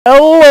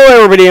Hello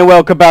everybody and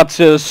welcome back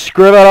to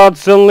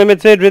Scribblenauts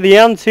Unlimited with the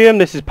Antium.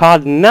 This is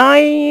part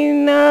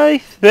 9, I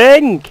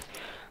think.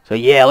 So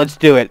yeah, let's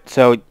do it.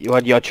 So,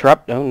 you're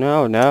trapped? Oh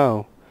no,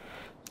 no.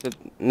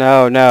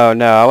 No,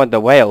 I want the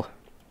whale.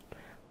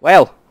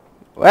 Whale!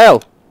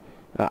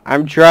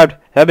 I'm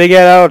trapped. Help me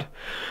get out.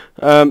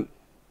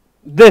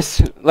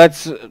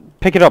 Let's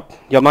pick it up.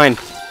 You're mine.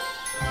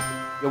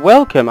 You're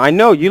welcome. I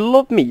know, you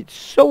love me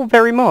so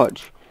very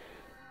much.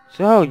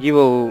 So, you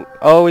will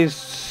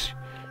always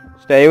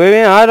stay with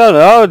me? I don't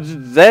know.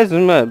 There's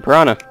my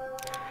piranha.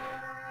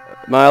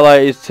 My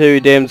light is too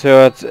dim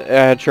to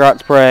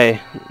attract prey.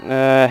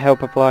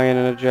 Help applying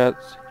an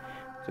adjust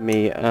to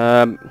me.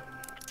 Let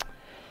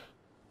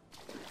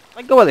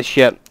go of this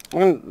shit.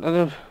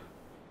 I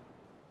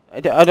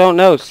don't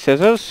know.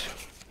 Scissors?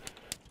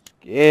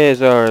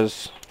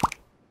 Scissors.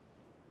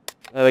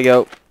 There we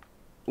go.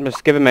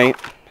 Just give it me.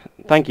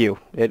 Thank you.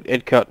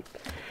 It cut.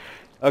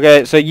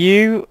 Okay, so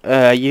you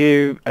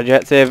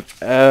adjective,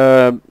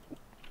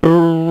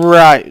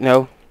 bright,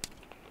 no.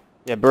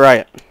 Yeah,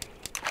 bright.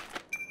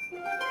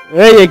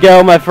 There you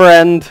go, my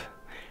friend.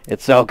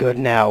 It's all good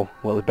now.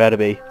 Well, it better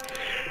be.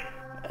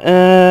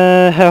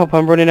 Help,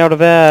 I'm running out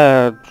of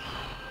air.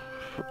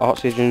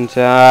 Oxygen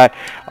tank.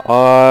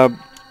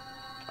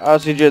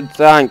 Oxygen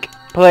tank,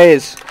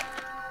 please.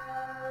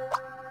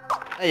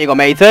 There you go,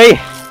 matey.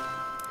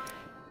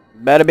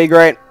 Better be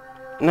great.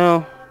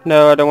 No,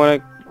 I don't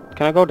want to.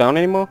 Can I go down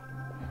anymore?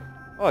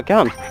 Oh, I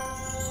can.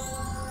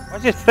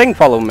 Why's this thing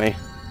following me?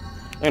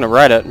 I'm gonna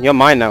ride it. You're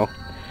mine now.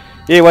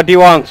 Yeah, what do you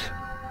want?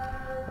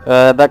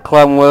 That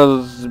clown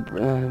was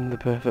the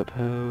perfect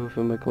poo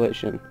for my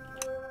collection.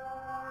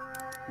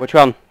 Which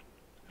one?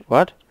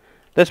 What?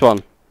 This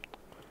one.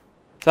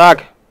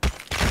 Tag.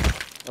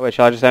 Oh wait,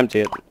 shall I just empty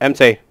it?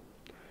 Empty.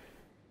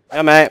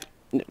 Yeah, mate.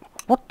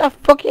 What the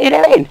fuck are you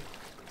doing?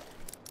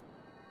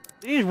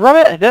 Did you just rub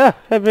it? There.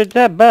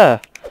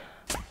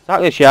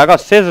 Exactly, shit. I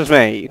got scissors,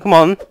 mate. Come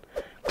on.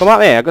 Come at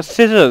me. I got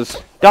scissors.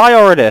 Die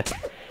already.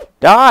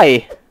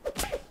 Die.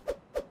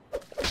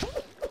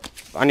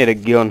 I need a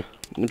gun.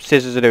 Them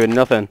scissors are doing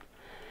nothing.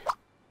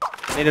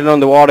 I need an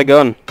underwater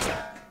gun.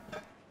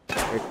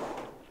 Can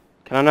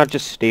I not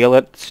just steal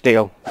it?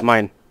 Steal.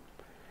 Mine.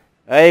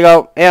 There you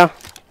go. Yeah.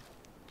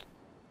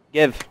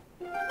 Give.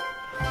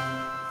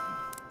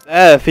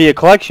 For your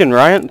collection,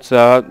 right?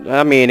 So,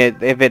 I mean,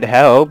 if it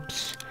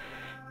helps.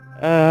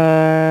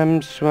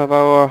 Some of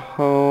our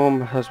home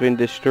has been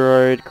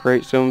destroyed.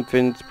 Create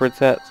something to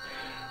protect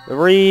the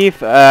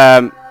reef.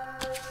 A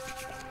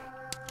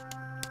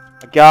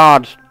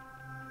guard.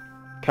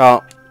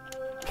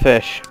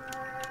 Catfish.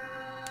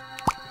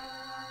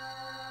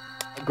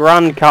 A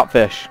grand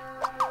catfish.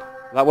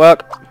 Does that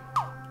work?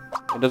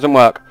 It doesn't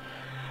work.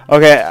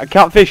 Okay, a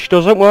catfish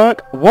doesn't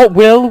work. What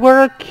will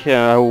work?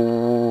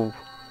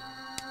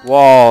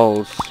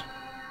 Walls.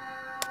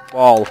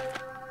 Wall.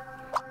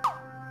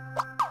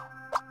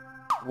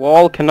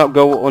 Wall cannot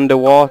go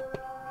underwater.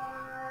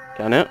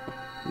 Can it?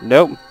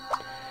 Nope.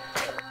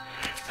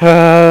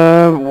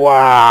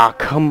 Wow,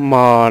 come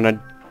on. A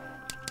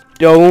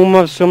dome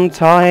of some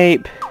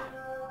type.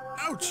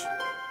 Ouch!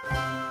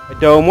 A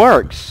dome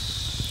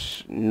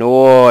works.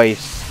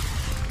 Nice.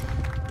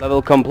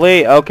 Level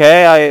complete.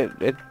 Okay,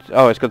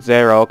 oh, it's got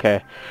 0.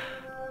 Okay.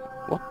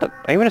 What the?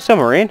 Are you in a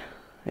submarine?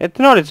 It's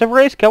not. It's a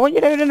race car. What are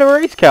you doing in a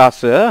race car,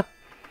 sir? I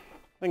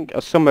think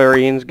a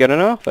submarine's good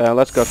enough.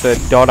 Let's go to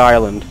Dot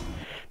Island.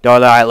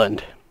 Dot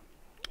Island.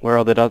 Where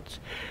are the dots?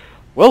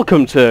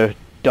 Welcome to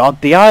Dot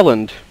the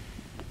Island.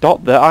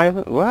 Dot the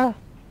Island? Where?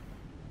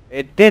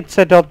 It did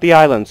say Dot the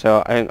Island,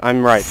 so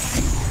I'm right.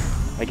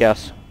 I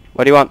guess.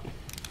 What do you want?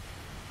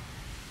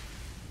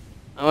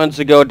 I want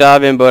to go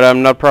diving, but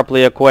I'm not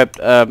properly equipped.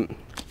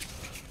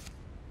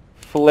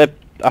 Flip.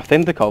 I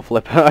think they're called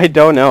flip. I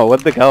don't know.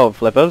 What they called?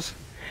 Flippers?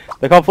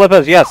 They're called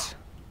flippers, yes.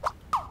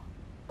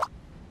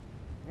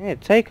 Yeah,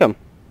 take them.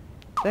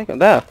 Take them.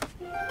 There.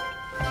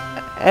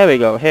 There we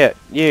go. Here.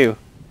 You.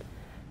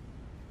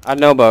 I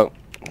know boat.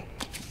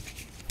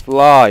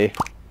 Fly.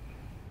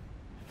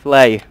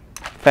 Flay.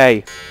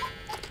 Fay.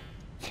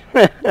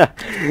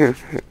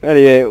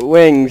 Anyway,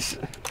 wings.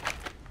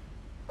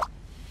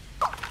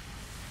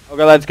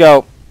 Okay, let's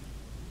go.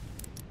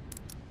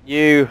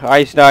 You,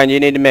 Einstein,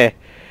 you need me.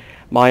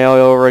 My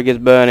oil rig is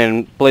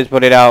burning. Please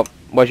put it out.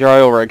 Where's your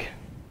oil rig?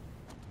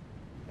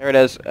 There it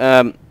is.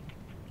 I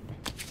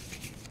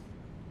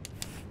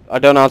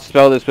don't know how to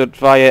spell this, but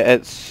fire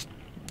at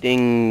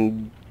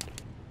sting.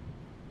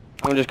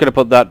 I'm just gonna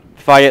put that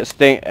fire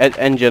sting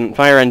engine.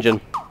 Fire engine.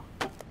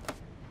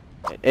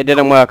 It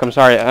didn't work. I'm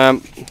sorry.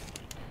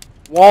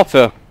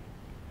 Water.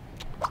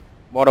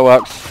 Water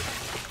works.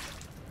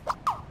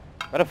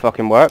 Better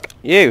fucking work.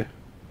 You.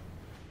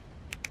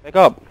 Pick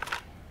up.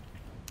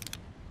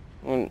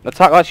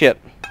 Attack that shit.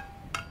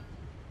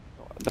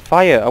 The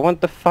fire. I want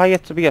the fire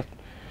to be a.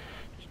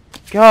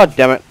 God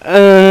damn it.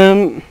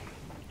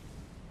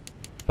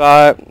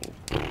 Fire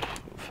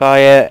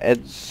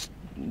extinguisher.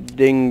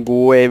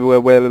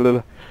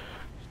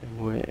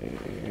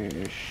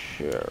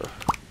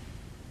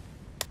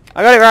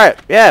 I got it right.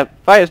 Yeah,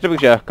 fire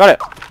extinguisher. Got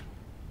it.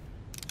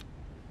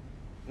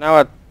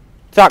 Now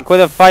attack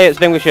with a fire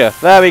extinguisher.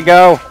 There we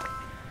go.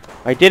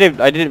 I did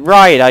it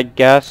right, I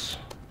guess.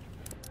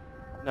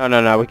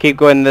 No. We keep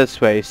going this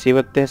way. See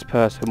what this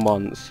person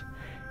wants.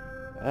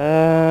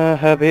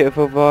 Her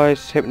beautiful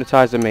voice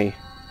hypnotizing me.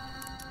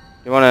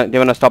 Do you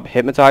wanna stop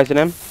hypnotizing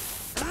him?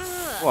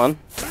 Go on.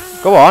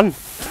 Go on.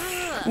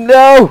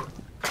 No!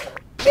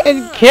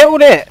 It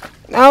killed it!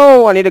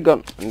 No, I need a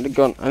gun.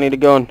 I need a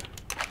gun.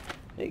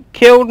 It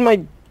killed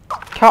my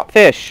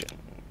catfish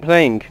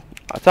thing.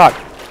 Attack.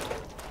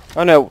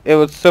 Oh no, it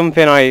was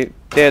something I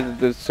did.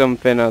 There's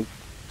something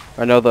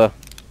another.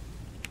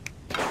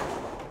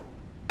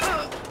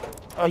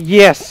 Oh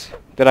yes!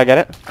 Did I get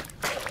it?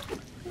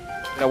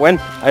 Did I win?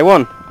 I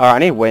won. Alright, I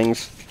need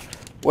wings.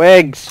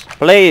 Wigs,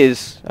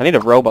 please. I need a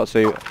robot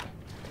suit.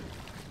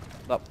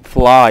 That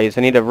flies.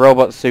 I need a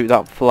robot suit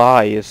that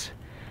flies.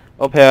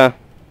 Up here.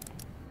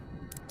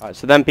 Alright,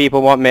 so then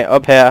people want me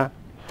up here.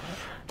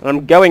 And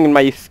I'm going in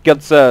my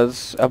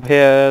scudsers. Up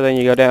here, then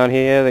you go down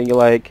here, then you're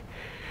like,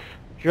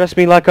 dress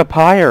me like a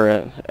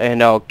pirate.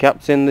 And I'll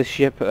captain the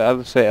ship.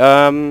 I'll say,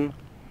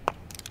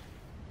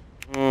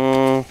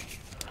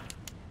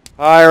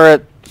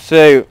 pirate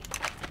suit.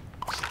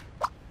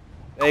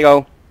 There you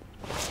go.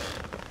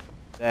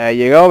 There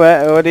you go,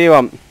 mate. What do you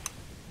want?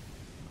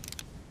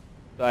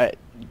 Right,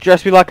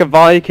 dress me like a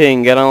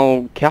Viking and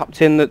I'll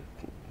captain the...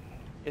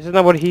 Isn't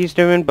that what he's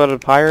doing, but a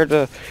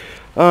pirate?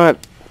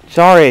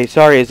 Sorry.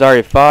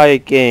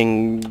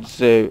 Viking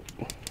suit.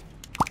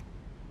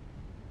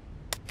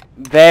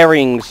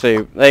 Varying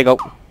suit. There you go.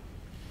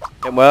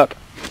 Didn't work.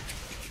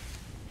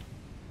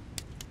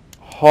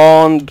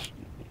 Horned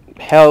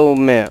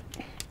helmet.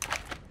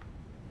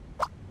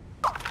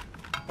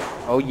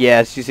 Oh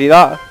yes, you see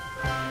that?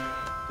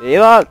 See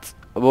that?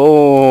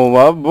 Boom,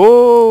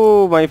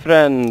 my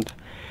friend.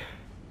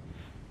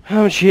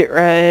 Oh shit,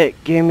 right.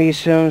 Give me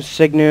some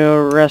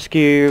signal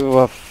rescue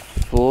a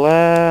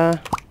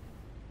flare.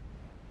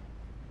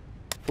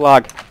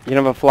 Flag. You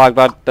have a flag,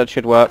 that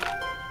should work.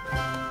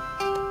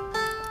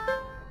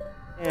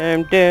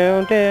 Down.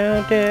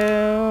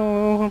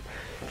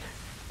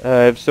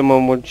 If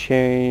someone would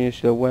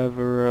change the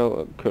weather,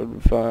 I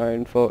could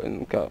find fault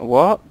in the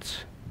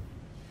what?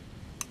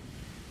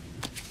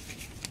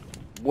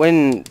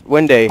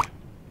 Windy.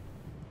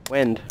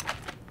 Wind.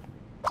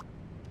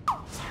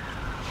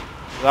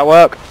 Did that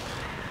work?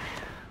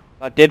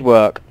 That did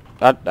work.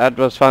 That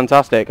was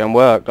fantastic and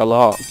worked a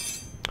lot.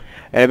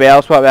 Anybody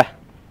else right there?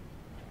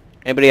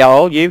 Anybody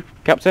else? You,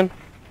 Captain?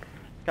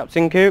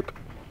 Captain Cook?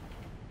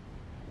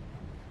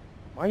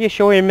 Why are you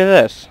showing me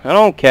this? I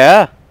don't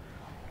care.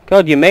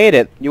 God, you made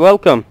it. You're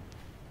welcome.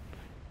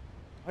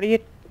 What are you...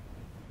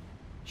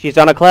 She's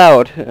on a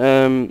cloud.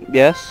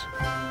 Yes.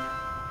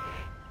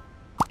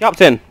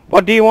 Captain,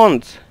 what do you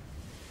want?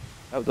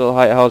 Up the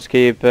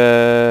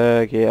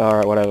housekeeper. Yeah,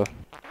 alright, whatever.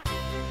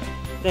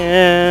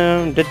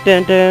 Down.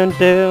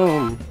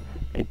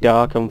 A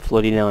dark and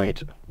floody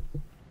night.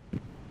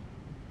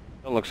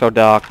 Don't look so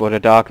dark, but a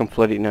dark and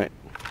floody night.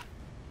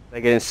 They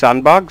get in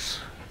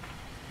sandbags.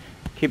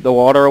 Keep the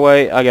water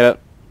away. I get it.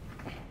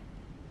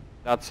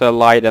 That's a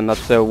light, and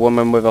that's a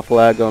woman with a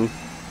flare gun.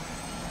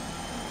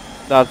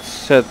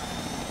 That's a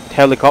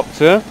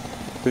helicopter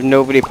with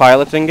nobody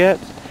piloting it.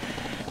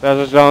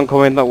 There's a storm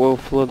coming that will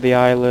flood the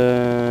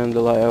island.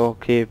 The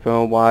housekeeper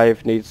and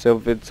wife need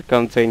something to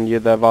continue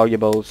their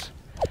valuables.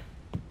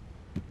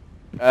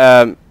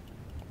 I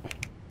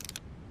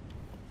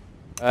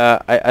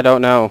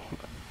don't know.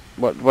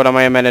 What am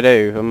I meant to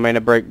do? Am I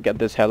meant to get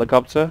this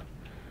helicopter?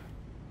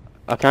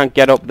 I can't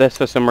get up this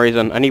for some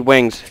reason. I need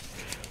wings.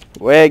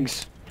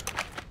 Wigs.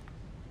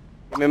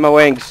 Give me my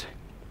wings.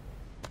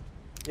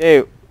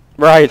 You.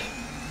 Right.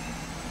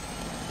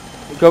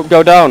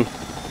 Go down.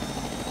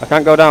 I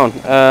can't go down.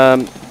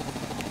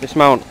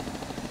 Dismount.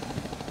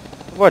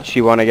 What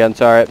you want again?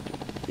 Sorry.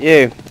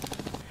 You.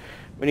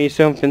 We need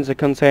something to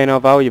contain our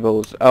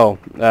valuables. Oh.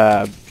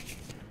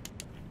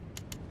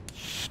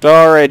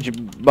 Storage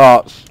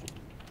bots.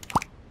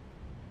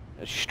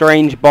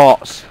 Strange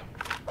bots.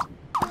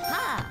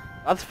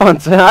 That's fun.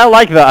 I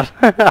like that.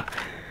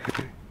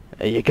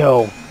 There you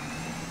go.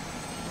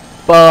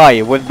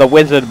 Bye with the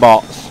wizard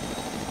bots.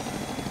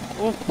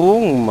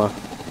 Boom.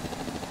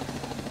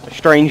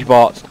 Strange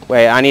bots.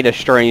 Wait, I need a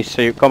strange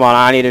suit. Come on,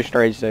 I need a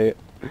strange suit.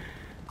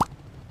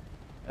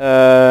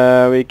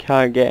 We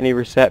can't get any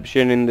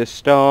reception in this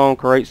storm.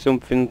 Create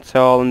something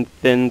tall and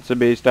thin to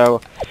be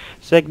still.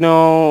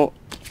 Signal.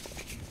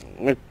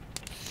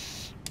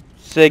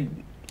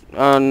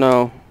 Oh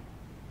no.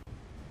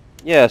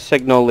 Yeah,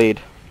 signal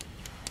lead.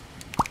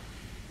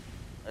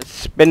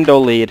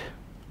 Spindle lead.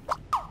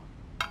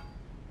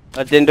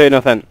 That didn't do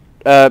nothing.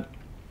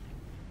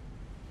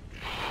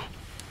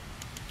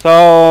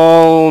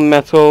 Tall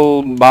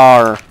metal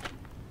bar.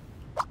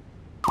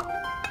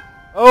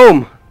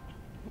 Boom!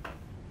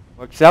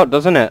 Works out,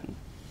 doesn't it?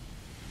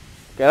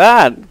 Look at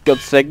that. Good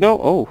signal.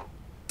 Oh.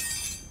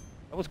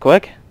 That was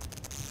quick.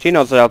 She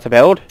knows how to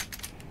build.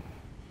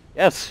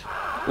 Yes.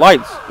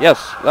 Lights.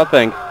 Yes, that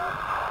thing.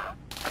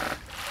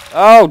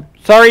 Oh,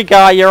 sorry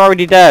guy, you're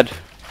already dead.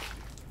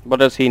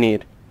 What does he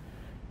need?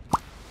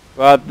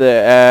 But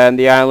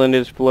the island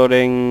is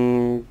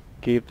floating.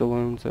 Keep the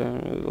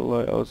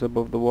lighthouse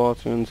above the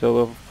water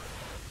until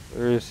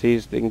the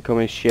sees the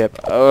incoming ship.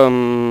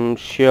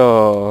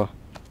 Sure.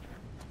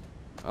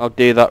 I'll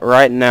do that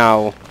right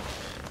now.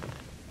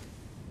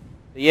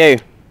 You,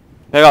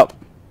 pick up.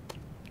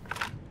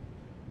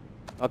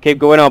 I'll keep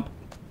going up.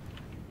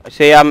 I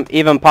see I'm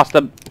even past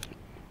the...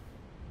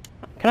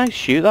 Can I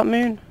shoot that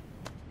moon?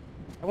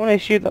 I want to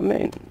shoot that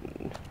moon.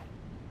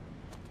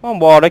 Come on,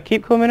 water,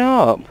 keep coming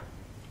up.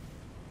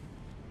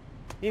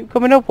 Keep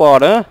coming up,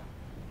 water.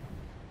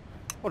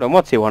 Hold on,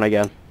 what's he want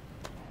again?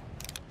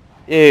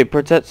 Ew,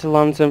 protects the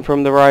lantern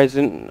from the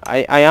rising...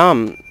 I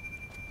am.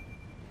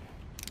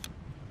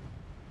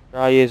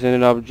 Try using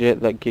an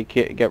object that can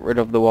get rid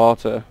of the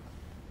water.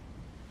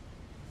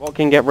 What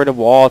can get rid of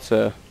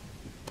water?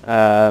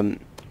 I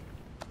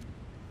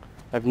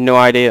have no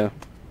idea.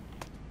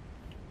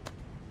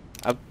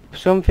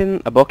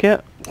 Something? A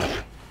bucket?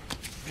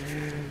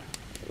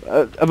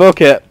 A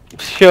bucket.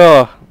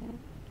 Sure.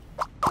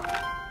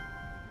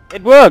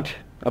 It worked!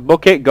 A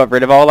bucket got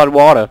rid of all that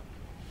water.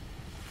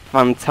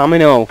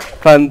 Fantamino.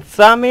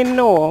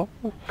 Fantamino!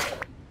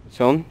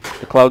 Son,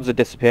 the clouds are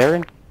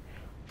disappearing.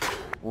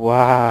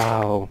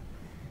 Wow.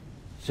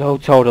 So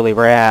totally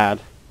rad.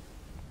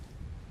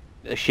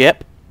 The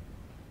ship?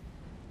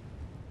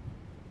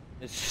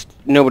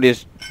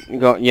 Nobody's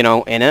got, you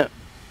know, in it.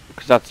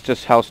 Because that's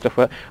just how stuff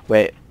works.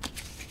 Wait.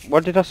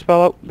 What did I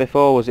spell out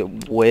before? Was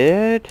it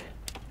weird?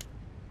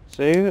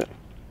 Suit?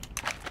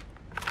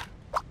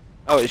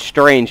 Oh, it's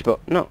strange, but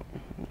no.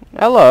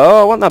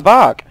 Hello, I want that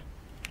back.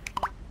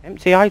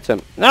 Empty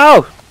item.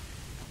 No!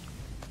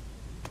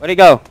 Where'd it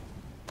go?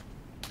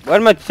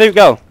 Where'd my suit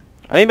go?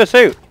 I need my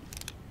suit.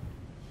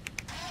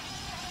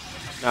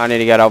 No, I need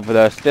to get out for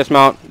this.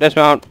 Dismount.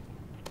 Dismount.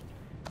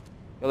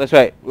 Go this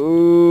way.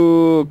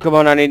 Ooh, come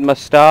on, I need my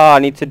star. I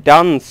need to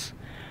dance.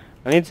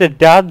 I need to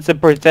dance and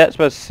protect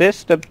my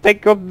sister.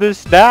 Pick up the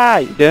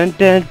star. Dun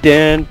dun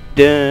dun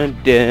dun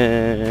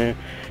dun.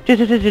 Dun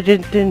dun dun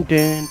dun dun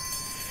dun.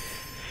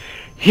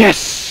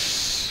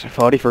 Yes!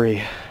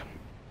 43.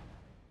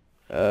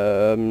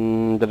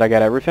 Did I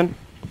get everything?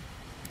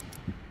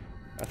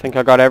 I think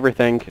I got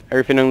everything.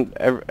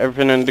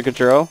 Everything under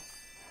control.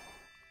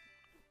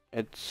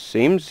 It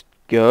seems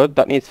good.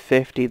 That needs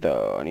 50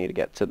 though. I need to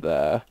get to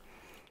there.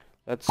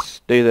 Let's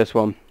do this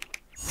one.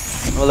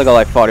 I'll look at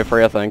like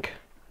 43, I think.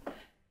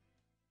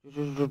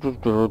 Welcome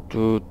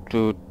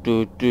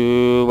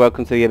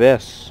to the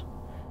abyss.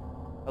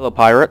 Hello,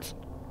 pirates.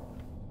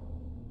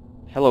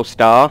 Hello,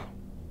 star.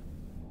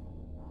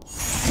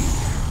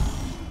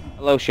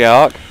 Hello,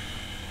 shark.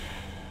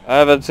 I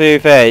have a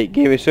toothache.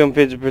 Give me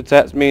something to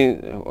protect me.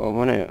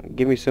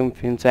 Give me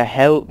something to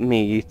help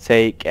me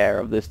take care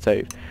of this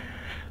tooth.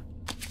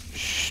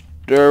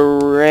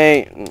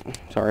 String.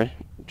 Sorry.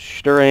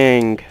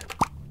 String.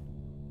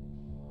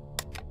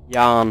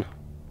 Yarn.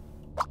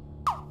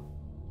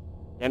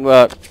 Didn't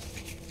work.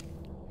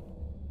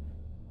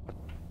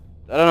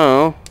 I don't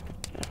know.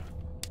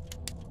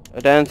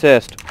 A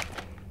dentist.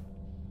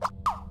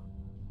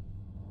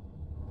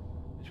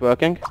 It's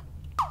working.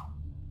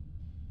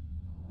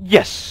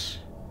 Yes!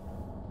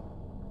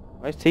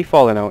 Why is teeth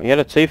falling out? You had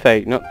a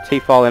toothache, not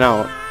teeth falling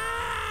out.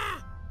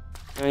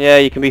 Oh, yeah,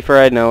 you can be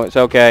afraid now. It's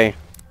okay.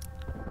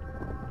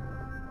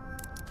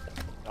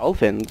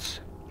 Dolphins?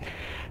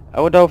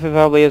 Our dolphin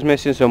probably is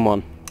missing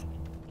someone.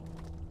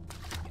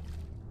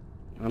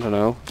 I don't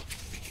know.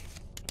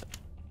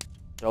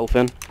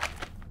 Dolphin.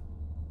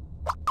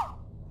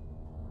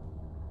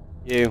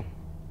 You.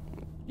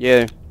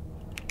 You.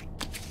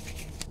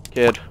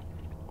 Kid.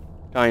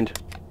 Kind.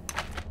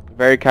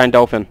 Very kind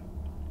dolphin.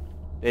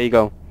 There you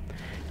go.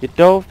 You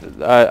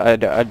dolphin... I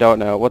don't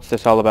know. What's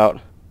this all about?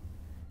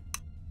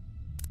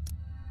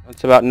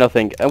 It's about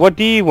nothing. And what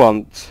do you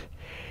want?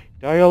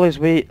 Dial is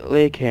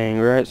leaking.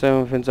 Right,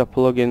 something's a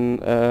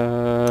plug-in.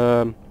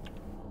 I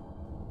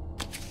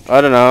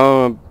don't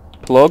know.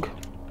 Plug?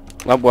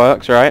 That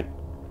works, right?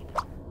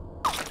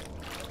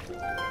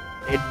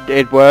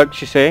 It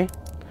works, you see?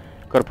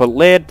 Gotta put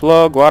lid,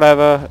 plug,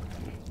 whatever.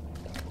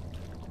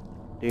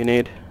 Do you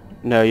need?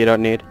 No, you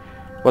don't need.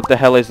 What the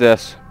hell is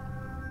this?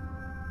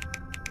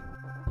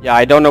 Yeah,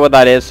 I don't know what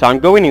that is, so I'm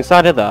going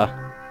inside of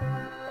there.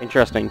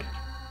 Interesting.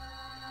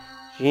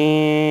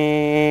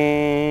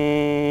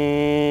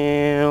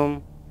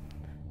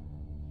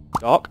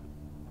 Doc?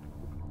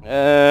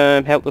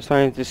 Help the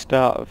scientists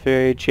start a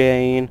food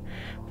chain.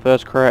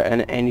 First create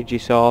an energy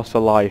source for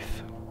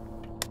life.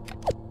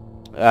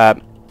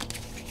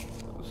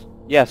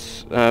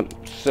 Yes,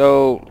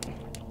 solar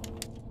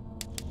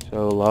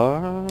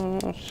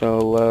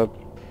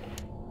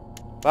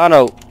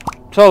panel.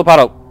 Solar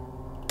panel.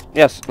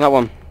 Yes, that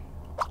one.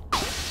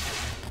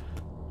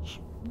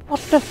 What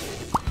the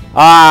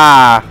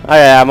ah! Oh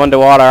yeah, I'm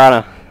underwater,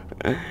 aren't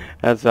I?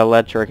 That's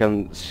electric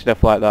and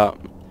stuff like that.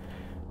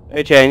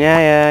 Hey chain,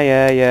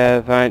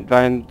 yeah. Fine.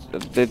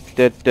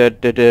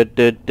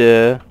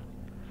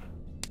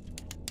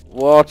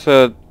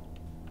 Water.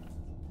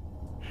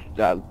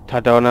 I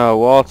don't know.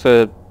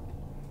 Water.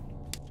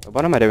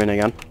 What am I doing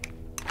again?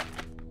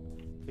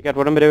 Forget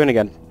what am I doing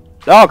again?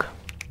 Dog!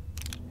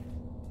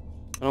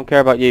 I don't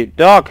care about you.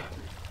 Dog!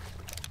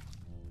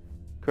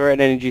 Create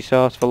an energy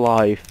source for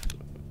life.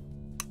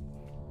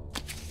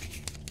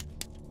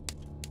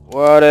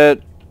 Water.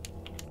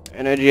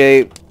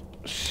 Energy.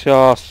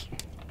 Sauce.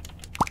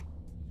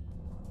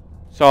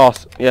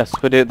 Sauce. Yes,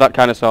 we do that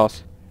kind of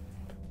sauce.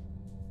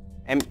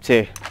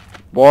 Empty.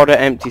 Water,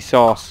 empty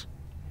sauce.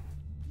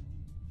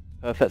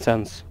 Perfect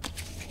sense.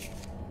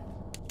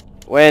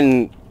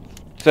 Wind.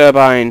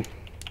 Turbine.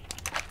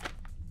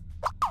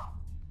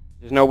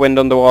 There's no wind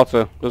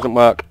underwater. Doesn't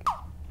work.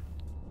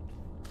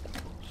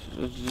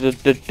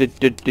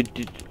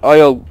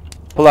 Oil.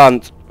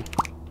 Plant.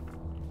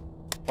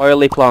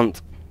 Oily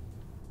plant.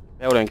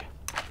 Building.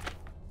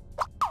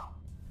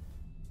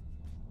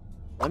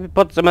 Let me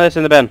put some of this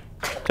in the bin.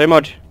 Too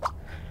much.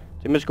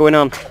 Too much going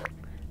on.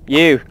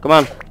 You, come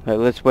on. Right,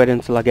 let's wait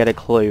until I get a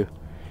clue.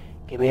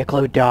 Give me a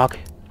clue, dog.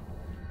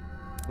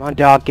 Come on,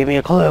 dog, give me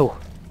a clue.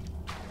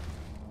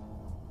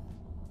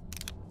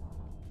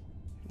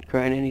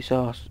 Creating any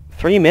sauce.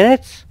 3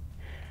 minutes?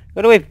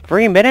 Gotta wait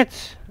 3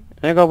 minutes?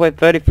 And I gotta wait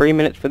 33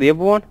 minutes for the other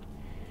one?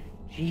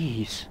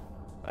 Jeez.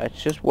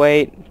 Let's just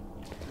wait.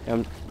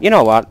 You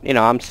know what? You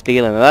know, I'm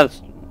stealing.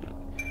 That's...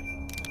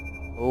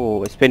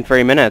 Oh, it's been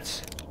 3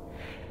 minutes.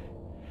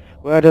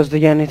 Where does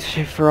the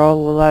energy for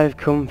all alive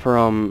come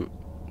from?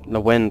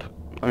 The wind.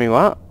 I mean,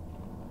 what?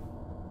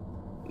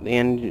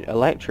 The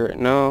electric?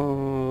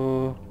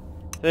 No.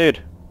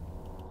 Food.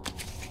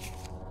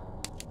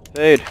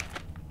 Food.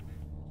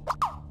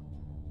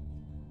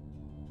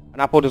 An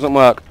apple doesn't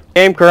work.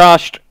 Game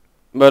crashed.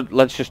 But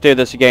let's just do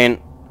this again.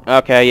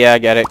 Okay, yeah, I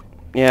get it.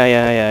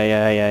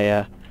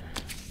 Yeah.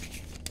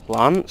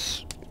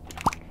 Plants?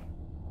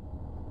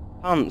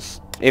 Plants.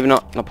 Even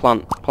not a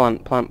plant.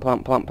 Plant.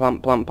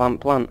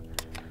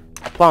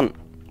 A plant.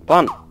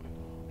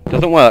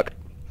 Doesn't work.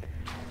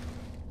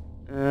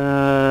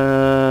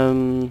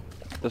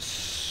 The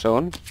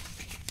sun.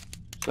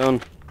 I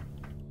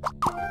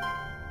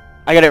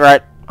got it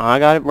right. I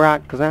got it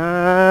right because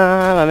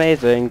I'm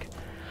amazing.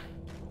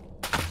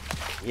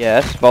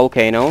 Yes,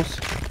 volcanoes.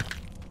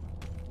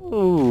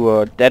 Ooh,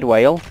 a dead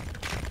whale.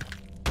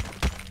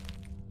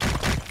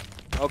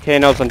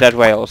 Volcanoes and dead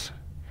whales.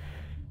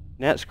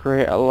 Let's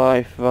create a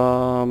life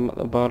form at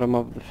the bottom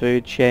of the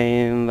food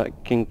chain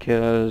that can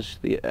cause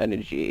the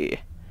energy.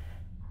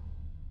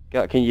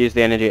 That can use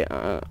the energy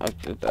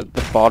at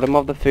the bottom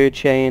of the food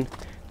chain.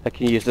 That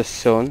can use the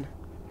sun.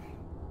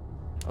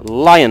 A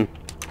lion.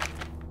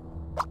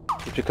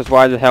 Just because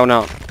why the hell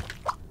not?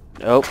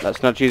 Nope,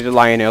 let's not use a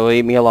lion. It'll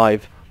eat me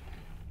alive.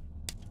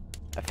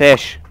 A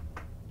fish.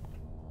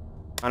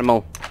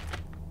 Animal.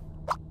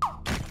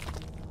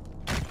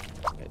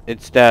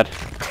 It's dead.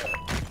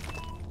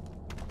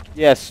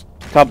 Yes,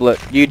 tablet,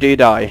 you do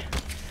die.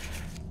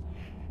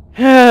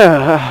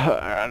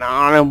 An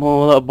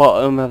animal at the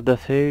bottom of the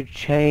food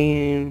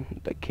chain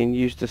that can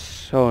use the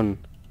sun.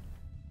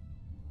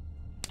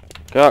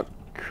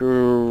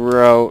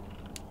 Cockroach.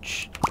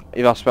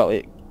 If I spell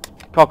it.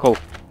 Cockle.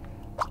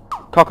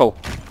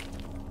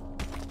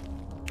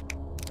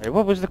 Hey,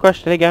 what was the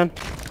question again?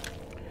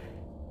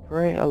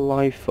 Create a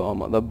life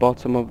form at the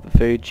bottom of the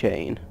food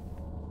chain.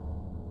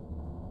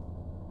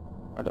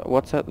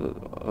 What's at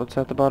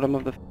the bottom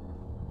of the...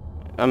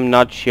 I'm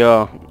not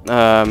sure.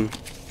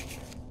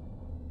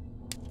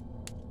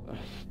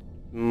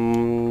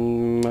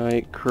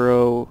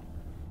 Micro...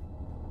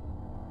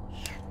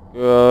 I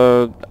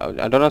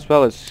don't know how to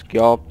spell it.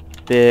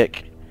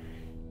 Scopic...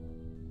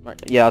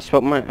 Yeah,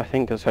 I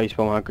think that's how you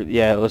spell micro...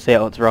 Yeah, let's say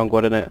it's wrong,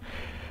 wouldn't it?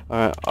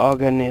 Alright,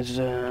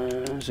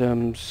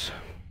 organisms...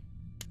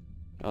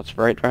 That's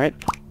right?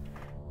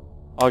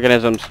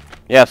 Organisms.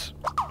 Yes.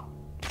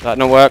 That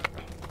don't work.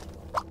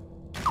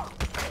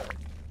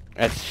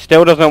 It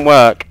still doesn't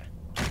work.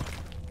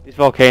 These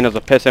volcanoes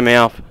are pissing me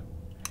off.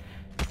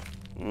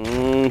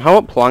 How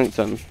about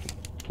plankton?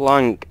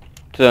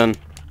 Plankton.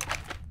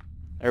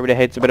 Everybody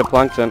hates a bit of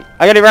plankton.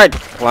 I got it right!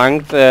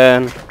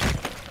 Plankton.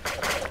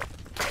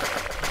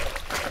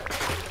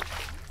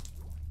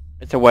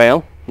 It's a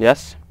whale.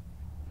 Yes.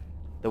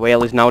 The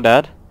whale is now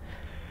dead.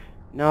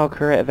 Now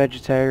create a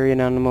vegetarian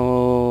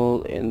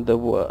animal in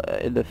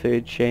the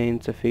food chain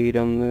to feed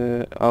on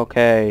the...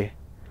 Okay.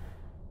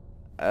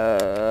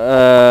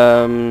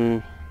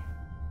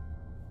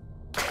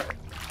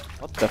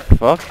 What the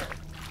fuck?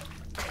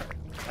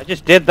 I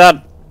just did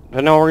that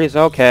for no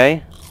reason.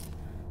 Okay.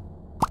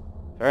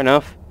 Fair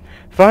enough.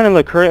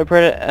 Finally, create a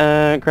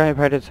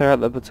predator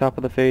at the top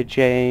of the food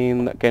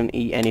chain that can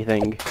eat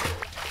anything.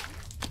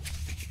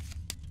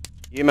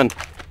 Human.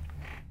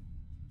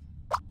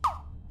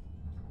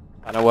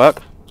 That'll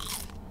work.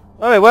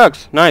 Oh, it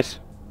works. Nice.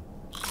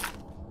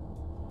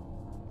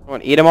 Come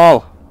on, eat them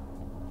all.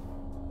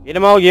 Eat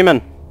them all,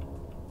 human.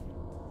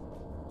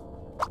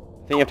 I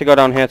think you have to go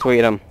down here to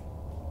eat them.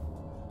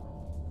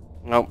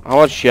 Nope. How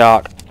about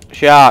shark?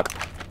 Shark.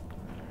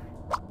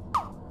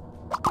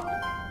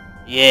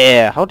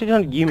 Yeah. How did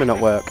a human not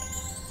work?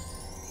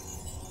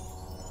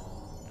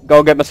 Go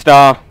get my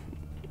star.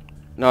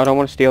 No, I don't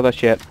want to steal that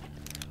shit.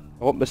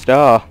 I want my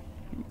star.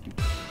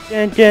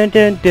 Dun dun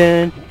dun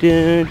dun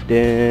dun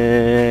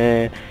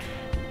dun.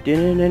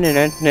 Dun dun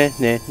dun dun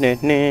dun dun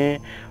dun.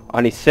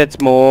 I need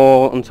 6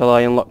 more until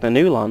I unlock the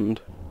new land.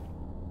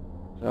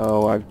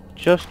 So I've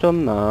just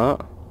done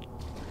that.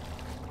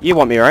 You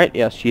want me, right?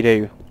 Yes, you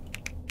do.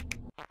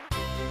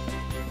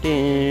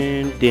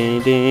 Dun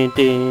dun dun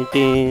dun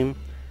dun.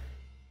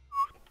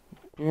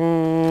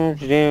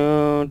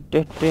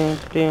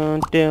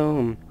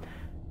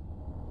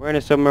 We're in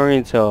a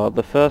submarine tour.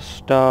 The first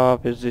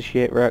stop is the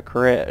shipwreck.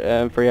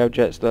 Create 3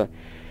 objects that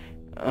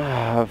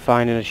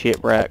finding a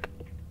shipwreck.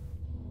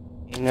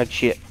 In a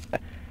ship,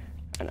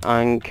 an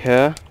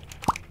anchor,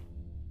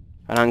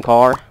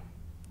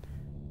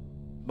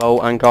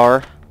 boat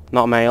anchor,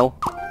 not male.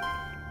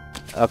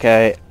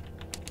 Okay,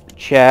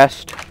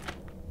 chest,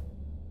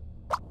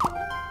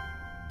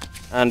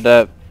 and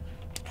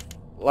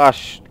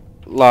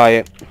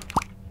flashlight.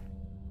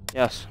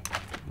 Yes,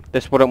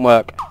 this wouldn't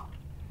work.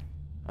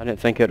 I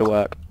didn't think it would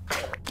work.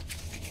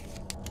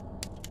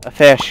 A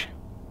fish.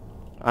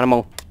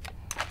 Animal.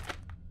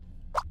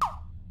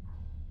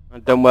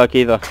 It don't work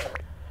either.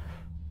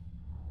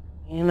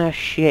 In a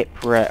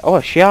shipwreck. Oh,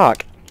 a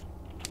shark.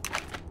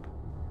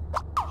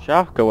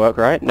 Shark could work,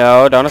 right?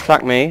 No, don't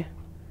attack me.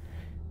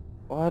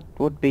 What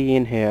would be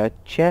in here? A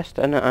chest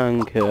and an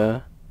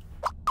anchor.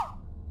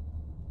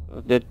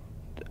 The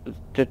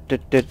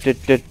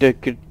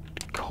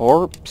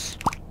corpse?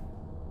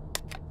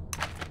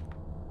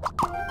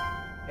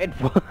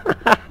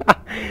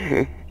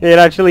 It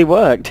actually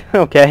worked.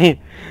 Okay.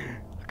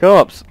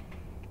 Corpse.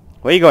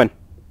 Where are you going?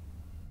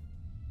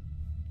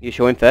 You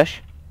showing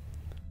fish?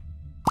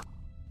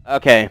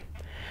 Okay.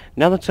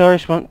 Now the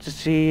tourists want to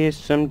see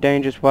some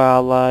dangerous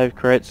wildlife,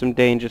 create some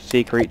dangerous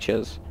sea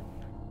creatures.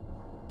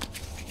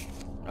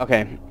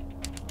 Okay.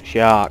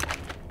 Shark.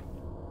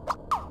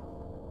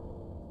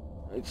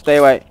 Stay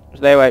away.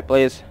 Stay away,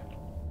 please.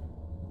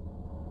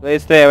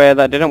 Please stay away.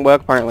 That didn't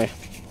work apparently.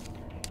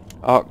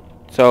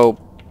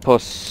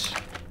 Octopus.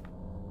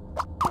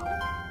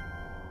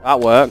 That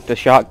worked. The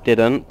shark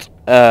didn't.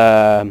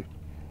 Dial.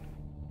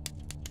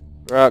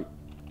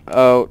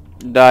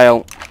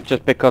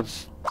 Just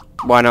because.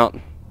 Why not?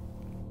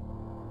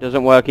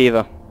 Doesn't work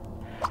either.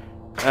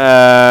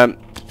 Stingray.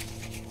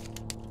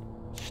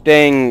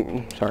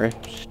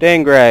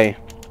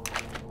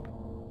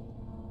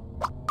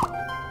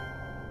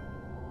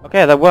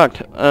 Okay, that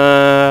worked.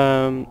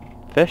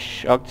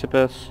 Fish,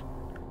 octopus.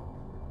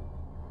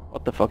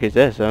 What the fuck is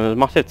this? A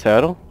massive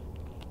turtle?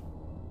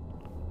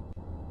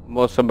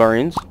 More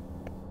submarines.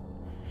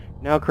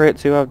 Now create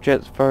 2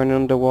 objects for an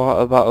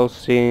underwater battle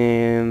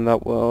scene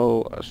that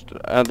will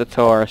the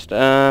tourist.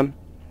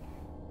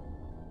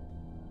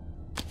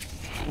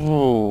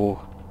 Ooh.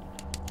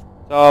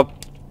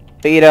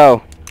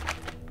 Torpedo.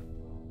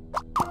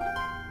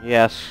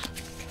 Yes.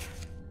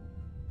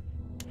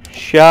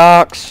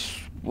 Sharks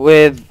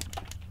with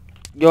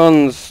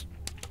guns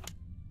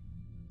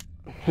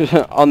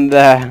on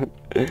their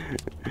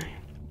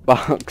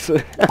box.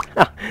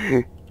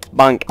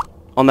 Bank.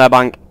 On their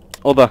bank.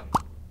 Other.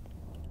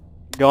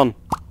 Gone.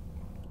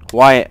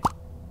 White.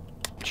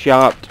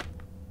 Sharp.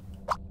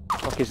 What the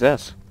fuck is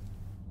this?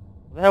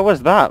 What the hell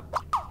was that?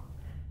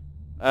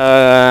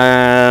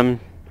 I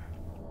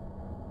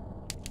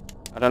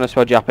don't know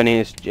spell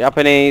Japanese.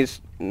 Japanese.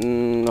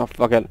 Oh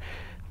fuck it.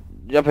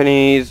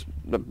 Japanese.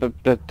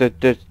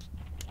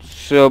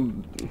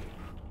 Submarines.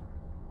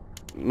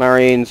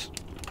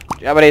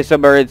 Japanese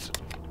submarines.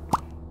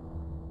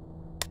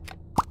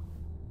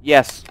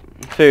 Yes.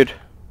 Food.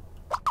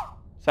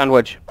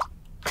 Sandwich.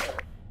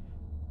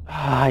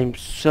 I'm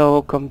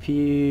so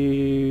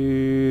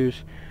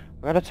confused.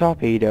 Where a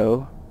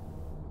torpedo?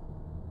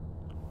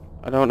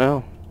 I don't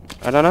know.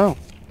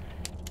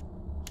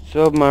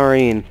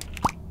 Submarine.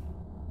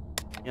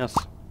 Yes.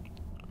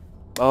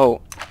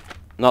 Oh.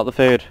 Not the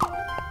food.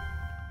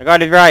 I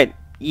got it right.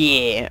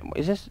 Yeah.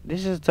 Is this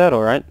is a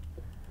turtle, right?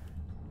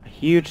 A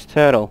huge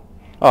turtle.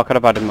 Oh, I could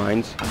have added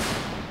mines.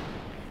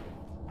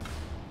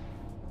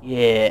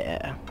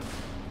 Yeah.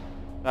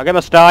 Did I get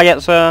my star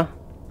yet, sir?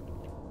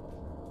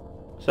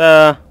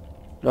 Sir?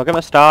 Did I get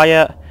my star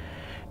yet?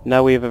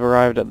 Now we've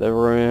arrived at the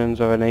ruins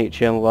of an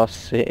ancient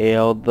lost city,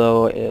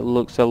 although it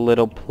looks a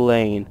little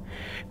plain.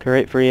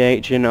 Create 3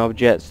 ancient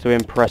objects to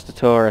impress the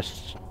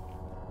tourists.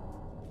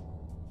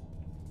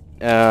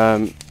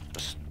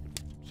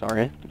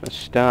 Sorry, a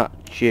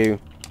statue.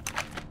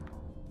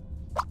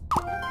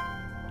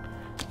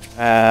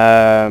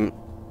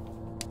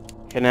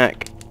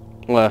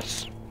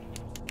 Connectless.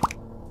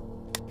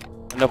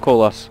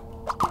 Knuckleless.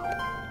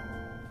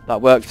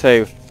 That worked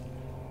too.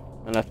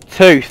 And a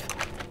tooth.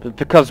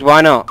 Because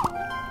why not?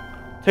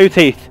 2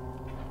 teeth.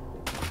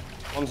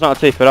 One's not a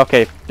tooth, but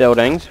okay.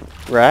 Buildings.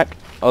 Wreck.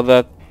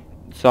 Other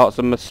sorts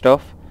of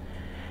stuff.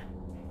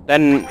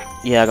 Then,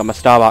 yeah, I got my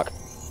star back.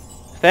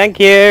 Thank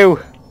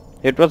you!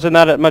 It wasn't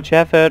that much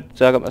effort,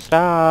 so I got my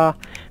star.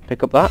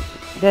 Pick up that.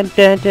 Dun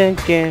dun dun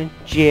dun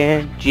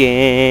jam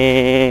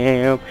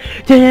jam.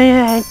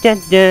 Dun dun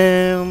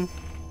dun.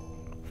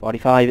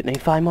 45, it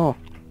needs 5 more.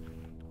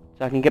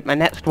 So I can get my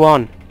next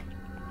one.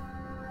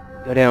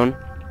 Go down.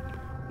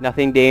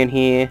 Nothing down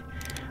here.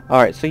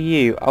 Alright, so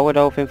you, our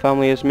dolphin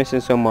family is missing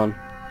someone.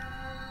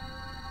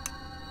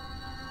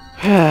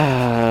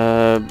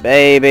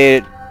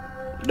 Baby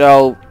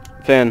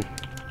dolphin.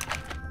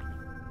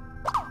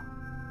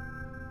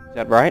 Is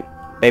that right?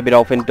 Baby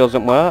dolphin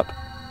doesn't work?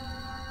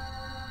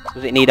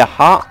 Does it need a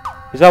heart?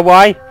 Is that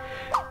why?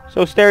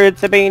 So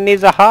stereotyping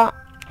needs a heart?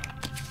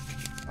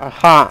 A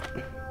heart.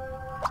 Here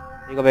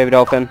you go, baby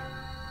dolphin.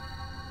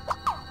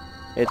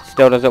 It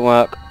still doesn't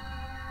work.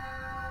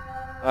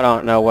 I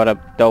don't know what a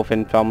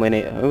dolphin family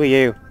needs. Who are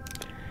you?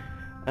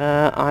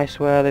 I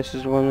swear this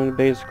is one of the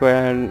biggest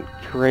square and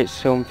create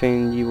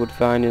something you would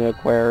find in an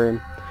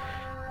aquarium.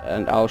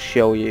 And I'll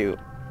show you.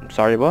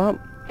 Sorry, what?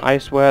 I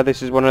swear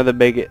this is one of the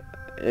big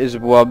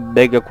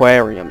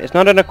aquarium. It's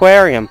not an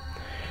aquarium.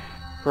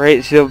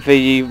 Create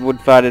something you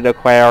would find in an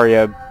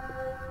aquarium.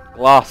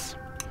 Glass.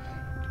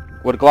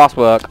 Would glass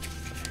work?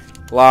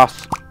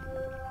 Glass.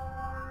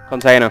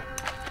 Container.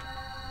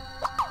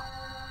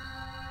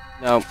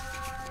 No.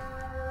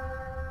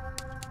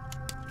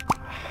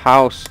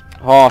 House.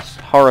 Horse.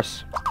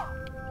 Horse.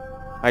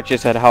 I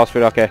just said house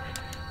food, okay.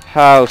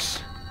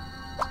 House.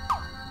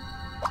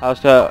 House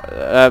to,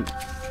 I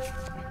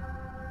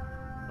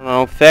don't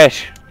know,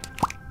 fish.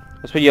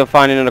 That's what you'll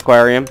find in an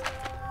aquarium.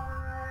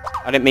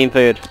 I didn't mean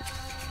food.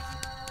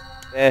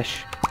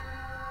 Fish.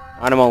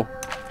 Animal.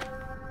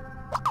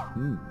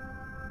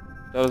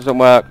 Doesn't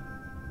work.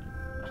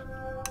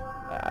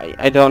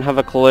 I don't have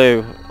a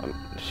clue.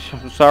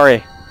 I'm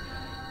sorry.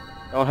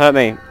 Don't hurt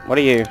me. What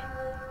are you?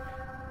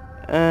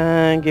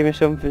 And give me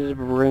something to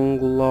bring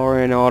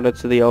glory and order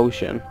to the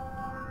ocean.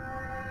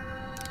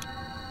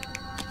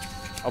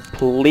 A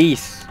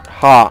police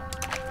heart.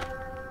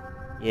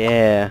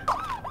 Yeah.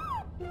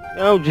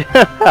 Oh,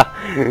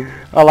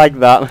 I like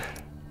that.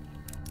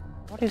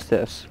 What is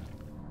this?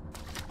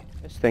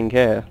 This thing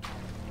here.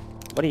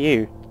 What are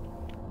you?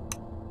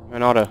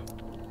 An otter.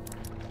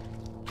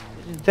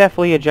 This is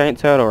definitely a giant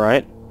turtle,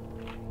 right?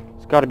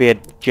 It's got to be a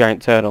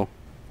giant turtle.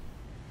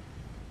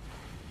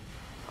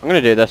 I'm gonna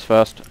do this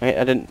first. I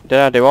didn't. Did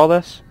I do all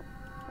this?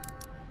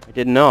 I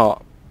did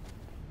not.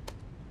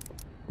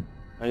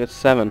 I got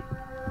 7.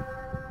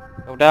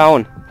 Go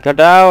down. Go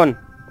down.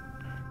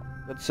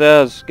 It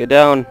says, get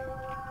down.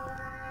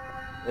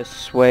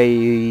 This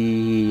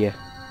way.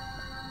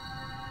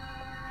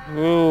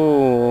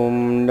 Ooh,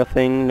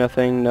 nothing,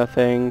 nothing,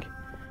 nothing.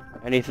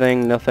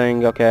 Anything,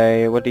 nothing.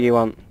 Okay, what do you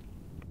want?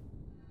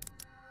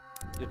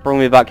 Just bring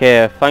me back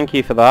here. Thank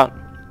you for that.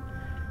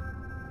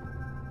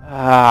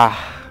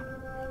 Ah.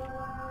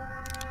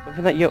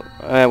 Something that you...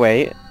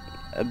 wait.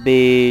 A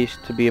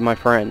beast to be my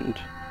friend.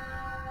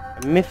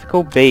 A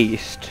mythical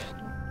beast.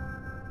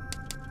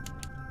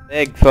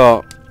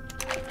 Bigfoot.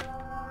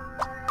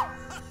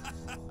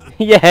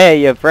 Yeah,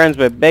 you're friends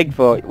with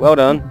Bigfoot. Well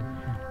done.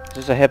 Is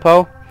this a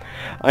hippo?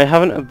 I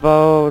haven't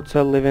evolved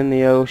to live in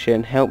the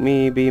ocean. Help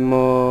me be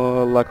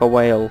more like a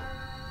whale.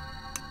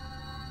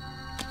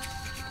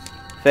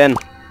 Fin.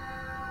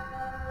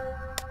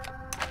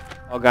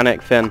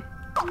 Organic fin.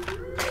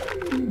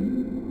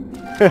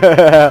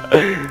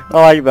 I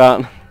like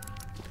that.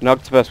 An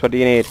octopus, what do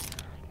you need?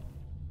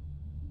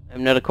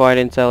 I'm not quite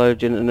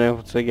intelligent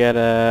enough to get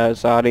a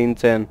sardine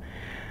tin.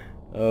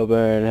 Oh,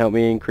 burn, help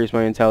me increase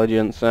my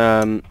intelligence.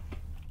 Thumbs.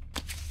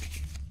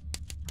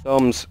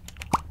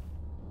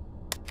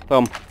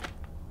 Thumb.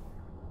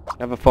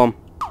 Have a thumb.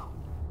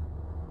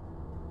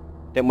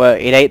 Didn't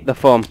work. It ate the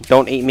thumb.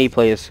 Don't eat me,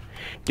 please.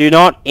 Do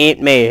not eat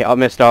me, oh,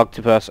 Mr.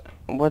 Octopus.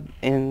 What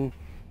in...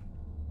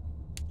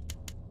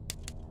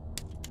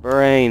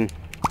 Brain.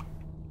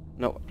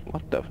 No,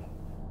 what the...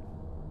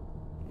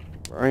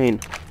 Brain.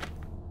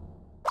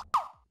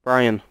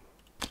 Brian.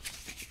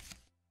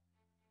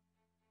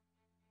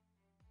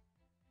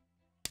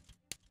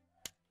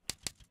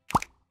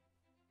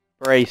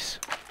 Brace.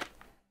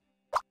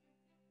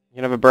 You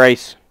can have a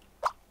brace.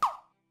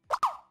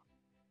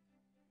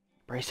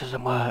 Brace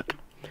doesn't work.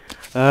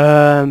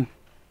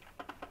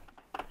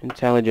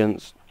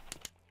 Intelligence.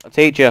 I'll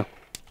teach you.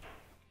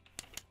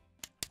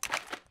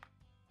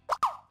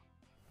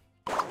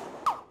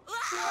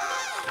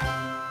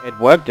 It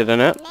worked,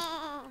 didn't it?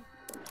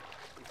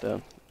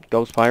 The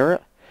ghost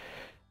pirate.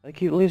 I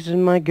keep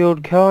losing my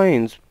gold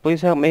coins.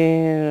 Please help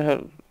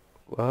me.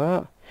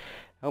 What?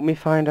 Help me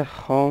find a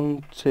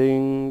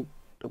haunting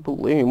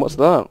doubloon. What's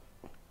that?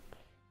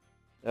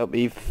 Help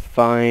me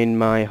find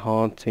my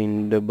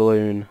haunting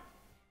doubloon.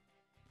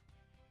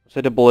 What's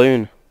a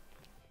doubloon?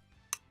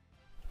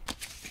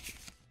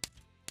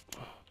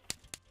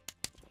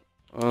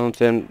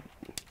 Haunting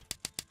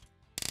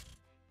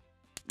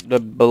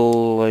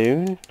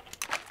doubloon?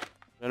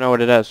 I don't know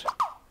what it is.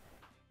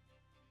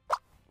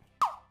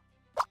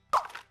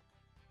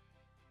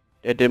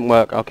 It didn't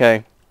work,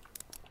 okay.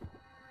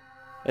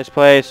 This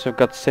place, I've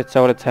got 6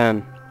 out of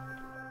 10.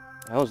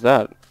 How's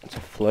that? It's a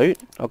flute?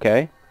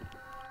 Okay.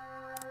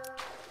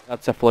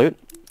 That's a flute.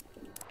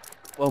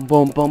 Boom,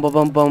 boom, boom, boom,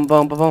 boom, boom,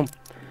 boom, boom, boom.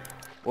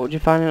 What would you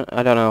find?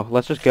 I don't know.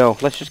 Let's just go.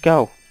 Let's just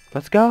go.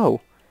 Let's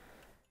go.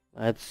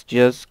 Let's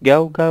just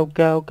go, go,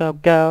 go, go,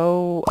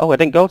 go. Oh, I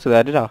didn't go to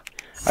there, did I?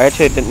 I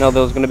actually didn't know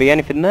there was going to be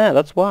anything there,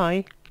 that's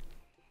why.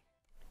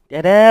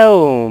 Get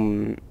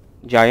down,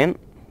 giant.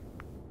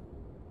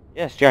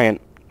 Yes,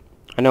 giant.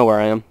 I know where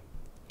I am.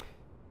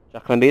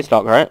 Jacqueline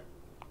Beanstalk, right?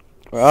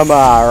 Am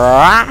I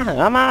right?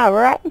 Am I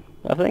right?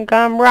 I think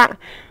I'm right.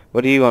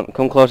 What do you want?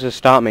 Come closer to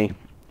start me.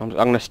 I'm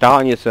going to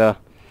start on you, sir.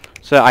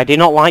 Sir, I do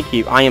not like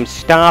you. I am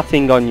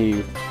starting on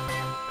you.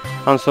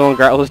 Hansel and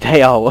Gretel's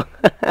Day Out.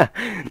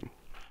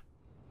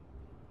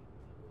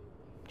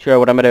 Sure,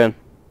 what am I doing?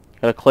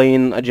 Gotta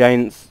clean a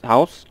giant's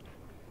house?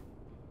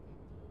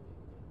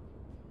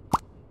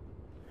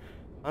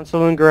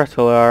 Hansel and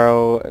Gretel are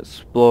out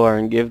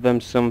exploring. Give them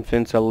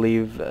something to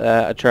leave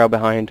a trail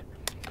behind.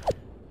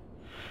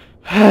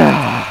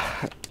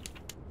 I'm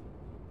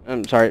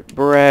sorry,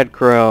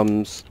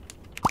 breadcrumbs.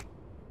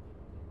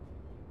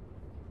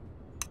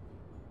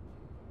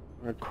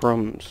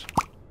 Breadcrumbs.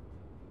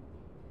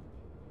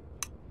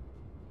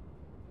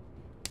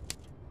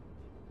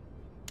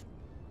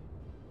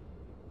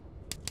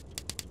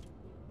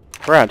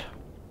 Bread.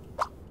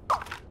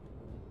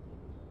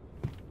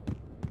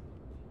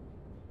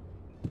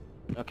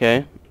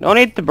 Okay. Don't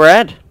eat the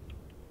bread.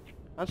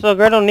 Hansel and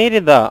Gretel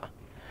needed that.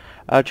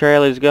 Our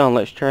trail is gone.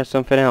 Let's try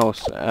something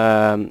else.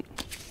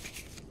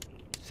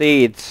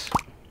 Seeds.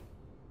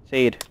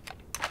 Seed.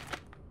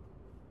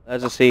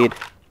 There's a seed.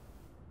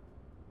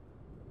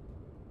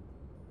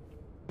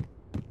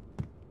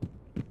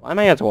 Why am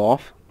I a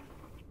dwarf?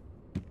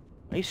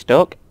 Are you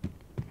stuck?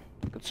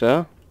 Good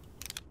sir.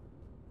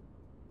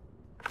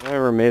 I'm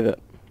gonna remove it.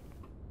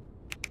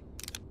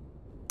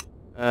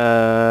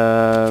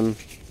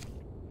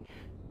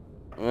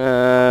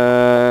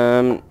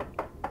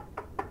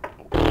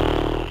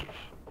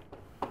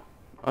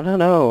 I don't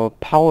know, a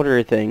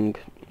powder thing.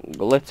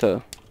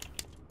 Glitter.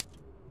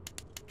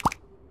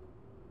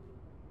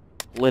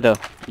 Glitter.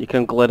 You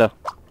can glitter.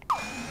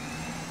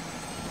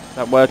 Is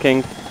that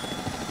working?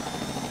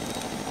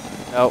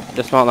 Oh,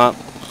 dismount that.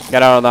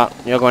 Get out of that.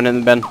 You're going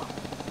in the bin.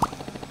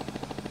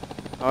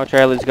 Our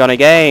trail is gone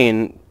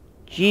again.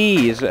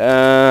 Jeez,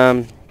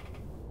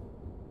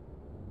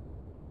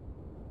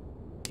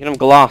 you know,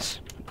 glass.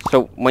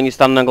 So when you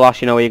stand on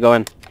glass, you know where you're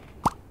going.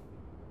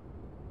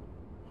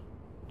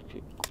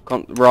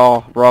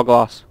 Raw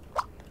glass.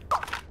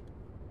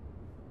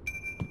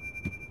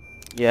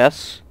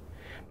 Yes.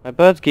 My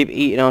birds keep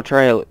eating our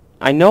trail.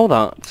 I know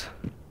that.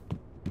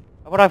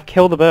 How would I have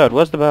killed the bird?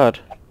 Where's the bird?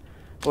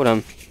 Hold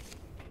on.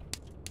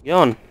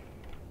 Yawn.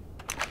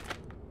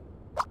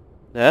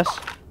 Yes.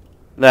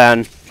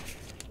 Then.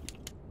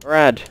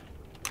 Bread.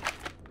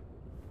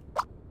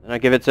 And I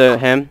give it to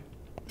him.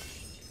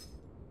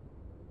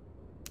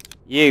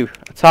 You.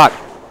 Attack.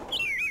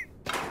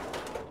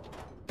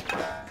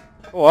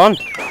 Go on.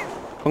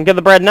 Come get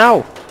the bread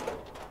now.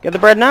 Get the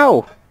bread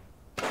now.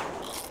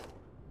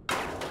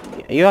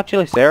 Are you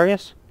actually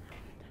serious?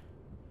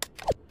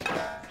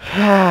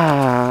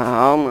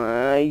 Oh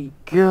my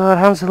god,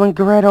 Hansel and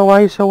Gretel, why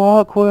are you so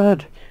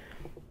awkward?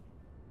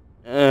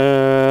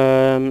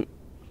 Bread.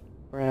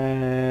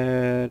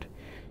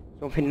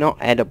 Something not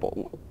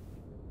edible.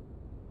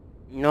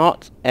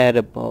 Not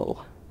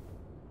edible.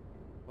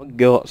 What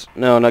guts?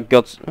 No, not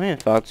guts. Oh yeah, in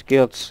fact,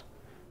 guts.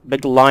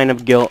 Big line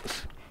of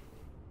guts.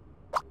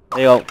 There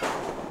you go.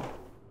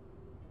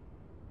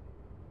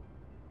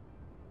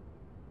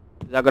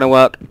 Is that gonna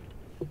work?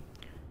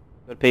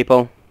 Good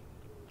people.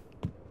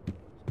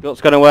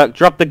 Guts gonna work.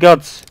 Drop the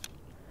guts.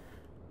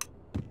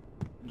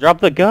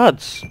 Drop the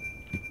guts.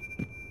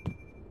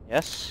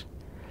 Yes.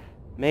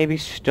 Maybe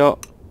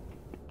stop.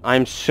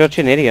 I'm such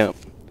an idiot.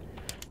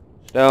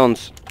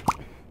 Stones.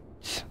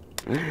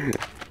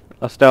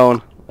 A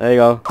stone. There you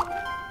go.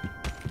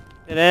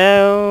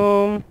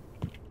 Ta-da! What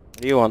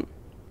do you want?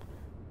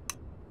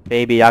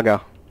 Baby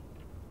Yaga.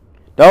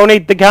 Don't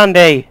eat the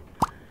candy!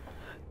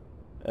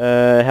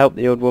 Help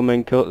the old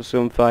woman cut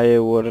some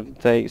firewood and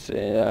takes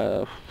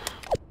give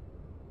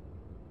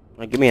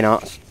me an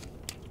axe.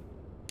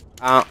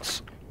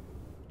 Axe.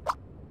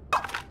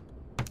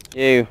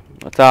 You.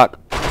 Attack.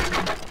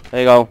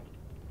 There you go.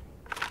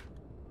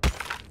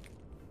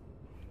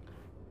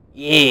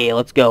 Yeah,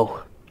 let's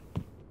go.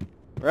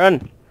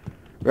 Run!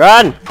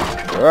 Run!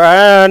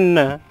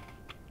 Run!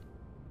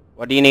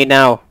 What do you need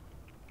now?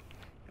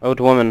 Old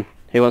woman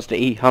who wants to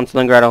eat Hansel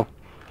and Gretel.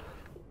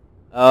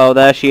 Oh,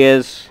 there she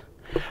is.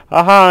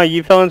 Aha,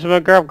 you fell into my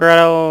grab,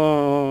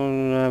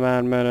 Gretel.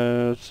 Bad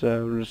manners,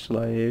 so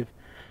slave.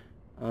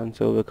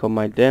 Until become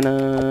my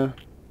dinner.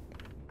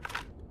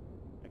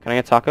 Can I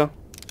get taco?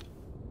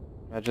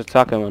 I just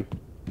taco, man.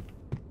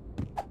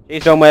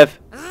 She's done with.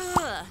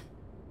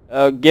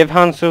 Give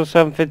Hansel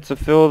something to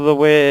fill the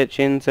witch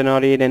into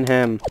not eating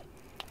him.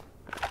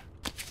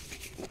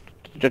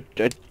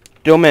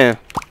 Dummy.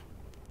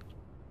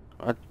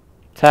 A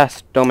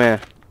test, dummy.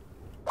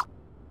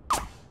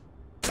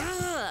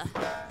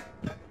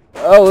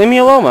 Oh, leave me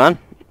alone, man.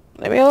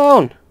 Leave me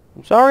alone.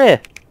 I'm sorry.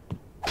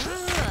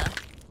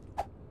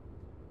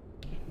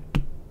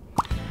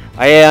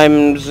 I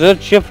am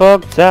such a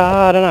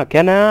fucktard and I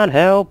cannot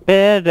help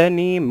it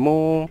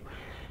anymore.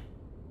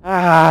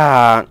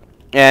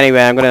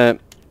 Anyway, I'm gonna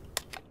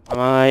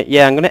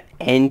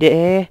end it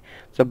here.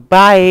 So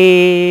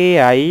bye.